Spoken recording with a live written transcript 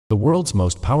The world's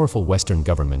most powerful Western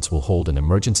governments will hold an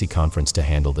emergency conference to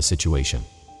handle the situation.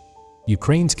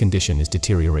 Ukraine's condition is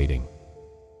deteriorating.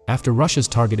 After Russia's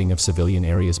targeting of civilian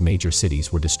areas, major cities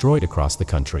were destroyed across the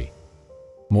country.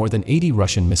 More than 80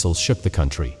 Russian missiles shook the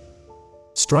country.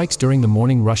 Strikes during the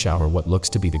morning rush hour, what looks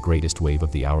to be the greatest wave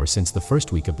of the hour since the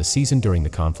first week of the season during the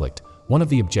conflict. One of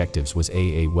the objectives was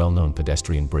a well-known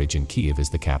pedestrian bridge in Kyiv is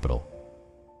the capital.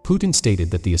 Putin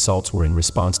stated that the assaults were in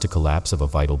response to collapse of a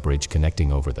vital bridge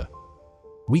connecting over the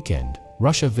weekend.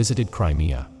 Russia visited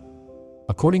Crimea.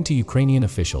 According to Ukrainian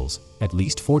officials, at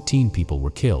least 14 people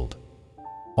were killed.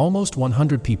 Almost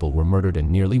 100 people were murdered and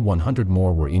nearly 100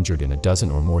 more were injured in a dozen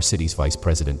or more cities. Vice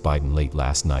President Biden late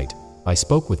last night, I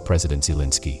spoke with President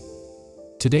Zelensky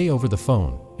today over the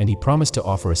phone, and he promised to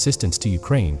offer assistance to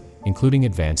Ukraine, including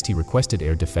advanced. He requested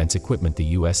air defense equipment.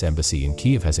 The U.S. Embassy in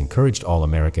Kyiv has encouraged all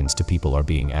Americans to. People are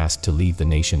being asked to leave the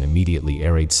nation immediately.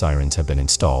 Air raid sirens have been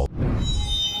installed.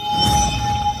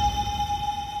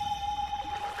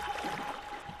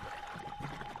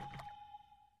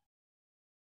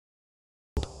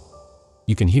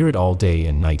 You can hear it all day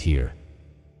and night here.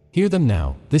 Hear them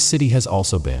now. This city has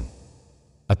also been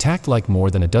attacked like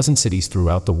more than a dozen cities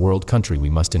throughout the world. Country, we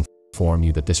must inform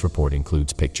you that this report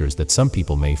includes pictures that some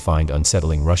people may find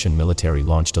unsettling. Russian military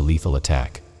launched a lethal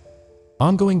attack.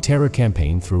 Ongoing terror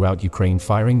campaign throughout Ukraine,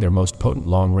 firing their most potent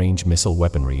long-range missile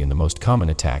weaponry in the most common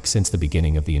attack since the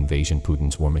beginning of the invasion.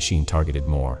 Putin's war machine targeted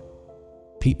more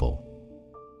people.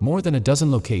 More than a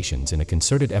dozen locations in a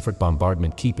concerted effort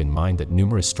bombardment. Keep in mind that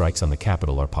numerous strikes on the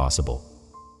capital are possible.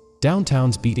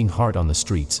 Downtown's beating hard on the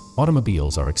streets,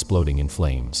 automobiles are exploding in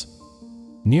flames.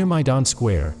 Near Maidan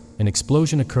Square, an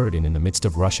explosion occurred in the midst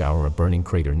of rush hour. A burning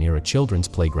crater near a children's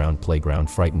playground.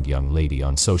 Frightened young lady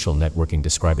on social networking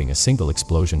describing a single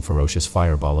explosion. Ferocious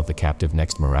fireball of the captive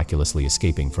next miraculously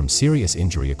escaping from serious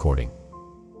injury. According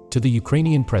to the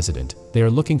Ukrainian president, they are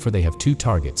looking for. They have two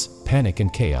targets: panic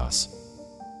and chaos.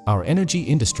 Our energy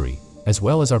industry, as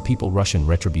well as our people. Russian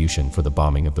retribution for the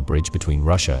bombing of the bridge between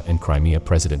Russia and Crimea.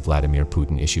 President Vladimir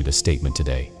Putin issued a statement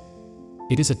today.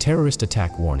 It is a terrorist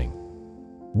attack warning.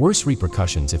 Worse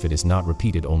repercussions if it is not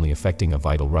repeated, only affecting a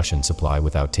vital Russian supply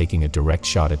without taking a direct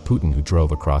shot at Putin, who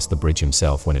drove across the bridge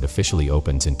himself when it officially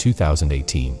opens in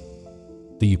 2018.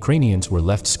 The Ukrainians were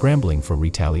left scrambling for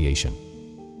retaliation.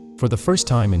 For the first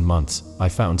time in months, I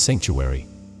found sanctuary.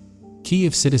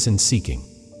 Kyiv citizens seeking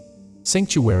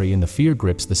sanctuary in the fear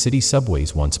grips the city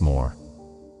subways once more.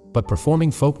 But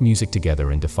performing folk music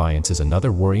together in defiance is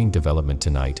another worrying development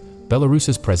tonight.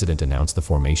 Belarus's president announced the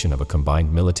formation of a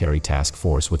combined military task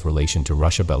force with relation to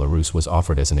Russia. Belarus was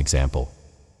offered as an example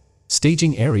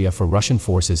staging area for Russian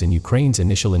forces in Ukraine's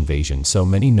initial invasion. So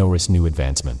many notice new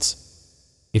advancements.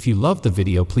 If you loved the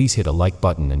video, please hit a like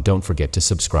button and don't forget to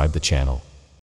subscribe the channel.